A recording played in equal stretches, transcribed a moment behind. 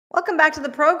Welcome back to the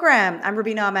program. I'm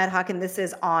Rubina Ahmed Haq, and this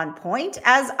is On Point.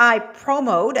 As I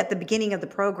promoted at the beginning of the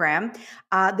program,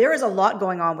 there is a lot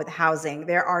going on with housing.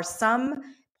 There are some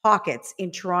pockets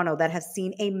in Toronto that have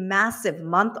seen a massive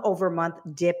month over month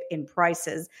dip in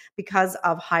prices because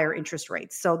of higher interest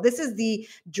rates. So this is the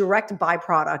direct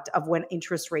byproduct of when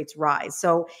interest rates rise.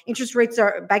 So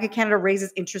Bank of Canada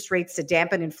raises interest rates to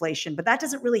dampen inflation, but that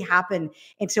doesn't really happen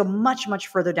until much, much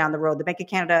further down the road. The Bank of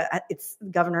Canada, its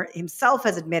governor himself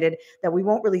has admitted that we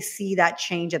won't really see that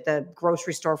change at the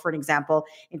grocery store, for an example,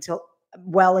 until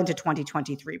well into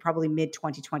 2023, probably mid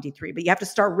 2023. But you have to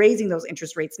start raising those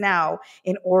interest rates now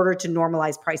in order to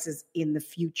normalize prices in the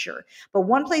future. But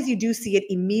one place you do see it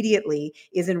immediately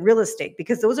is in real estate,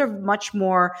 because those are much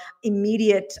more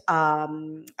immediate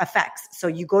effects. So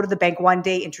you go to the bank one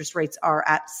day, interest rates are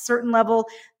at a certain level.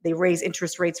 They raise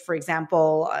interest rates, for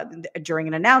example, during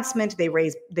an announcement, they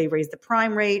raise the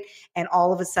prime rate, and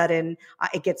all of a sudden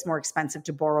it gets more expensive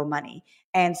to borrow money.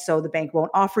 And so the bank won't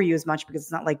offer you as much, because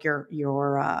it's not like your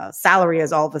salary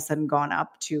has all of a sudden gone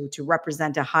up to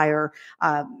represent a higher,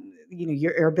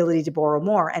 your ability to borrow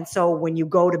more. And so when you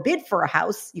go to bid for a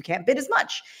house, you can't bid as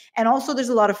much. And also there's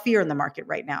a lot of fear in the market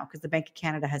right now, because the Bank of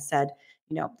Canada has said,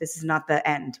 this is not the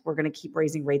end. We're going to keep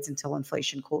raising rates until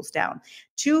inflation cools down.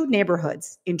 Two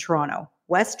neighborhoods in Toronto,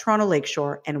 West Toronto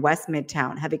Lakeshore and West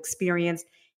Midtown, have experienced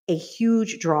a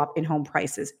huge drop in home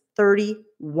prices, 31%.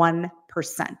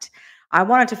 I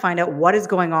wanted to find out what is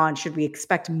going on. Should we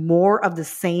expect more of the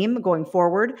same going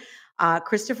forward?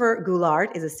 Christopher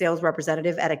Goulart is a sales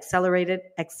representative at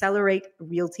Accelerate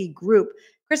Realty Group.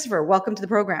 Christopher, welcome to the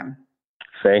program.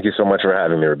 Thank you so much for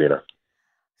having me, Rubina.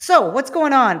 So what's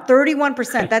going on?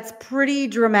 31%. That's pretty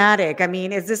dramatic. I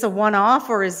mean, is this a one-off,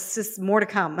 or is this more to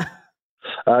come?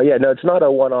 No, it's not a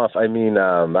one-off. The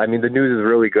news is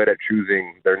really good at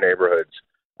choosing their neighborhoods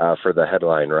for the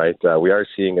headline, right? We are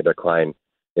seeing a decline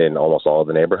in almost all of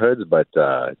the neighborhoods, but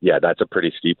that's a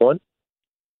pretty steep one.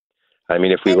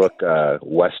 If we look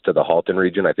west to the Halton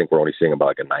region, I think we're only seeing about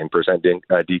like a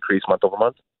 9% decrease month over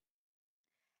month.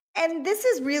 And this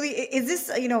is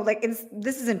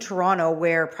this is in Toronto,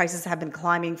 where prices have been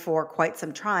climbing for quite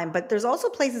some time, but there's also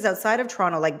places outside of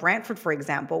Toronto, like Brantford, for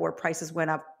example, where prices went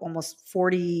up almost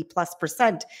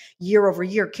 40+% year over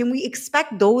year. Can we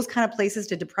expect those kind of places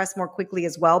to depress more quickly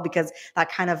as well? Because that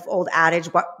kind of old adage,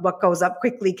 what goes up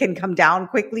quickly can come down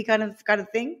quickly kind of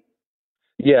thing?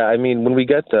 Yeah, when we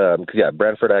get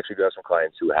Brantford actually does have some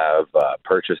clients who have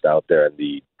purchased out there, and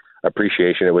the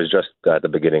appreciation, it was just at the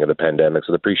beginning of the pandemic,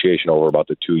 so the appreciation over about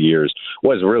the 2 years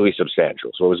was really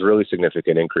substantial. So it was a really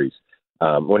significant increase.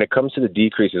 When it comes to the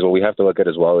decreases, what we have to look at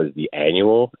as well is the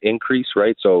annual increase,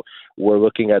 right? So we're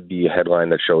looking at the headline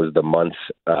that shows the month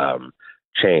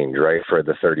change, right, for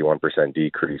the 31%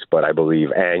 decrease. But I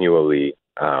believe annually,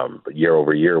 year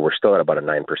over year, we're still at about a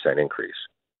 9% increase.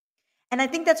 And I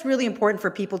think that's really important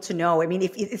for people to know. If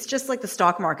it's just like the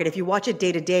stock market, if you watch it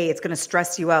day to day, it's going to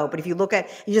stress you out. But if you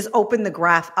you just open the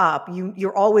graph up,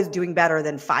 you're always doing better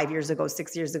than 5 years ago,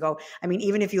 6 years ago.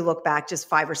 Even if you look back just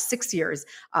 5 or 6 years,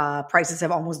 prices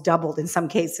have almost doubled in some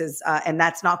cases. And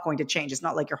that's not going to change. It's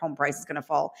not like your home price is going to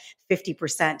fall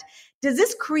 50%. Does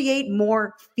this create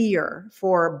more fear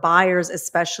for buyers,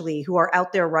 especially who are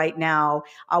out there right now,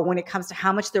 when it comes to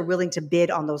how much they're willing to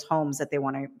bid on those homes that they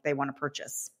want to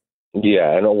purchase?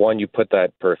 Yeah, and one, you put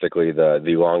that perfectly. The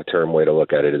long-term way to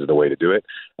look at it is the way to do it.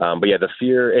 The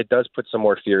fear, it does put some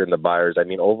more fear in the buyers.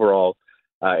 Overall,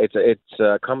 it's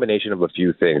a combination of a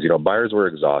few things. Buyers were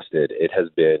exhausted. It has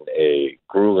been a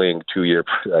grueling 2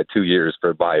 years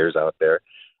for buyers out there.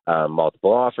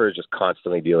 Multiple offers, just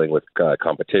constantly dealing with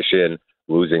competition,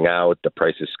 losing out, the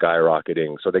price is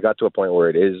skyrocketing. So they got to a point where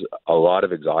it is a lot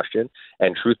of exhaustion.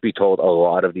 And truth be told, a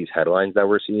lot of these headlines that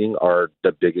we're seeing are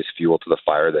the biggest fuel to the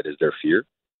fire that is their fear.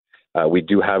 We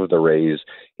do have the raise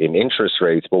in interest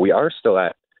rates, but we are still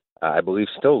at, I believe,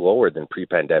 still lower than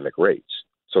pre-pandemic rates.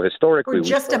 So historically, we're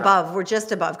just above.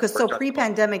 Because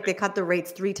pre-pandemic, they cut the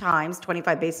rates 3 times,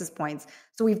 25 basis points.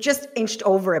 So we've just inched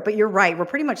over it. But you're right. We're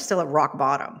pretty much still at rock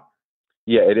bottom.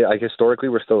 Yeah, historically,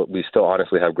 we still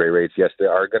honestly have great rates. Yes, they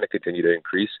are going to continue to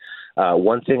increase.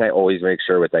 One thing I always make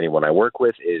sure with anyone I work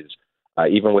with is,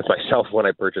 even with myself when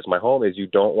I purchase my home, is you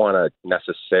don't want to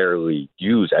necessarily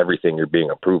use everything you're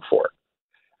being approved for.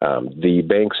 The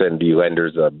banks and the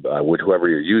lenders, with whoever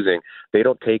you're using, they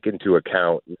don't take into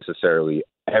account necessarily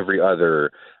every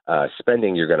other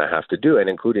spending you're going to have to do, and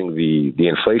including the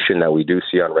inflation that we do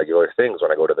see on regular things.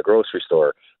 When I go to the grocery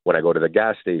store, when I go to the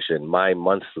gas station, my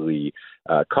monthly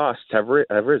costs have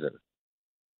risen.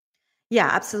 Yeah,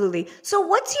 absolutely. So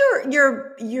what's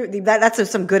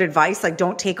that's some good advice. Like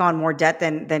don't take on more debt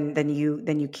than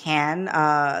you can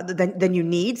than you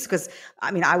need. Because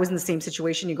I mean, I was in the same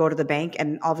situation. You go to the bank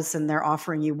and all of a sudden they're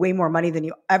offering you way more money than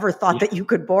you ever thought that you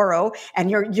could borrow,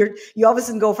 and you all of a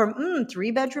sudden go from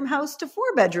 3 bedroom house to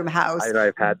 4 bedroom house.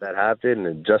 I've had that happen,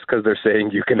 and just because they're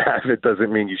saying you can have it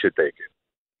doesn't mean you should take it.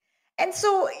 And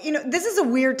so, this is a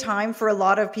weird time for a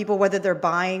lot of people, whether they're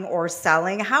buying or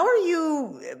selling. How are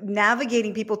you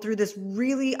navigating people through this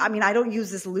really, I mean, I don't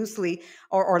use this loosely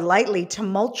or lightly,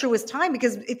 tumultuous time,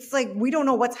 because it's like we don't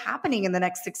know what's happening in the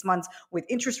next 6 months with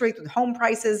interest rates, with home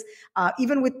prices,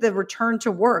 even with the return to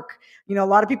work. A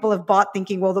lot of people have bought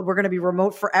thinking, well, that we're going to be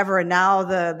remote forever. And now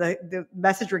the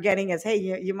message we're getting is, hey,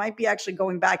 you might be actually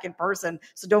going back in person.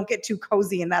 So don't get too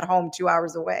cozy in that home 2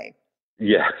 hours away.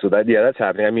 Yeah, so that's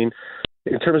happening. I mean,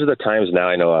 in terms of the times now,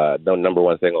 I know the number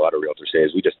one thing a lot of realtors say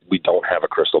is we don't have a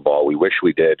crystal ball. We wish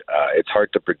we did. It's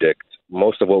hard to predict.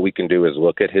 Most of what we can do is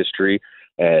look at history,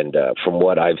 and from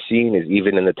what I've seen is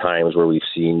even in the times where we've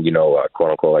seen,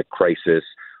 quote unquote, like crisis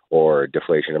or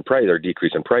deflation in price or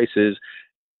decrease in prices,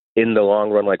 in the long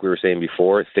run, like we were saying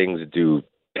before, things do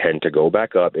tend to go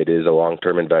back up. It is a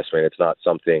long-term investment. It's not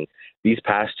something. These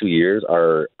past 2 years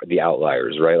are the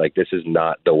outliers, right? Like this is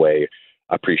not the way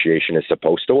appreciation is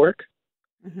supposed to work.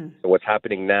 Mm-hmm. So what's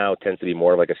happening now tends to be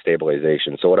more like a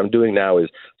stabilization. So what I'm doing now is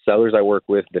sellers I work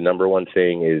with, the number one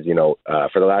thing is,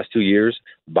 for the last 2 years,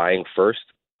 buying first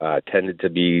tended to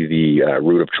be the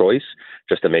route of choice,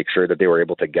 just to make sure that they were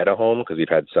able to get a home, because we've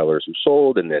had sellers who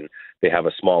sold and then they have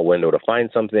a small window to find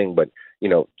something. But,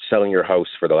 selling your house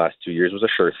for the last 2 years was a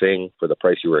sure thing for the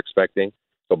price you were expecting.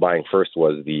 So buying first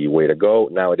was the way to go.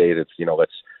 Nowadays, it's,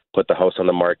 let's put the house on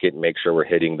the market and make sure we're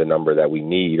hitting the number that we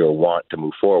need or want to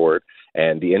move forward.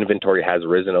 And the inventory has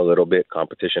risen a little bit.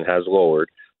 Competition has lowered.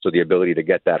 So the ability to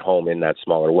get that home in that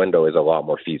smaller window is a lot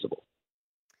more feasible.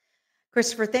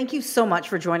 Christopher, thank you so much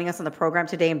for joining us on the program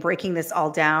today and breaking this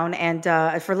all down, and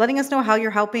for letting us know how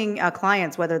you're helping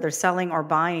clients, whether they're selling or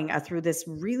buying, through this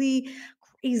really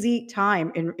crazy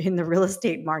time in the real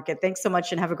estate market. Thanks so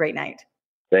much and have a great night.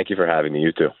 Thank you for having me.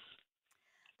 You too.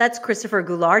 That's Christopher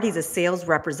Goulard. He's a sales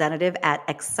representative at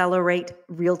Accelerate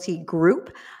Realty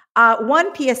Group.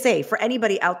 One PSA for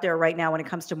anybody out there right now when it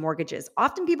comes to mortgages.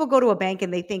 Often people go to a bank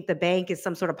and they think the bank is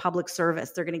some sort of public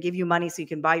service. They're going to give you money so you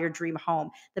can buy your dream home.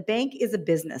 The bank is a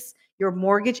business. Your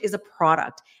mortgage is a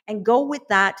product. And go with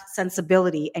that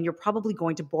sensibility, and you're probably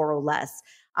going to borrow less.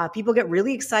 People get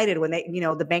really excited when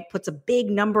the bank puts a big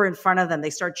number in front of them. They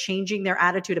start changing their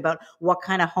attitude about what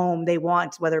kind of home they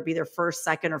want, whether it be their first,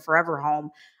 second, or forever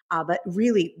home. But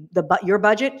really, your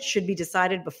budget should be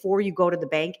decided before you go to the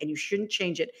bank, and you shouldn't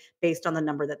change it based on the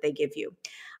number that they give you.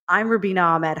 I'm Rubina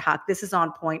Ahmed Haq. This is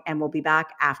On Point, and we'll be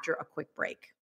back after a quick break.